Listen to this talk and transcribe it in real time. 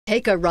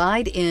Take a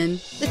ride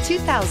in the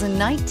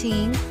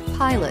 2019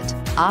 Pilot.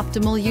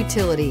 Optimal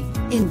utility,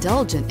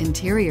 indulgent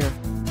interior,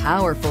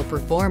 powerful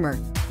performer.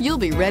 You'll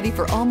be ready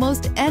for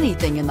almost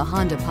anything in the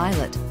Honda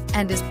Pilot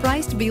and is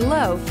priced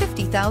below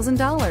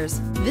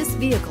 $50,000. This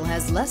vehicle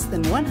has less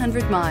than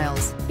 100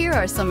 miles. Here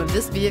are some of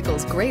this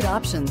vehicle's great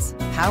options: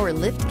 power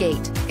lift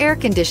gate, air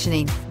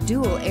conditioning,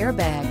 dual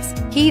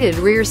airbags, heated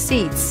rear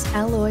seats,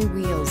 alloy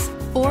wheels,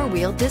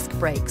 four-wheel disc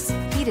brakes,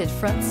 heated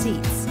front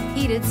seats,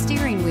 heated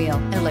steering wheel,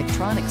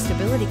 electronic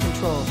stability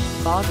control,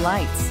 fog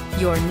lights.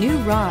 Your new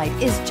ride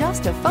is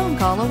just a phone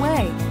call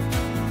away.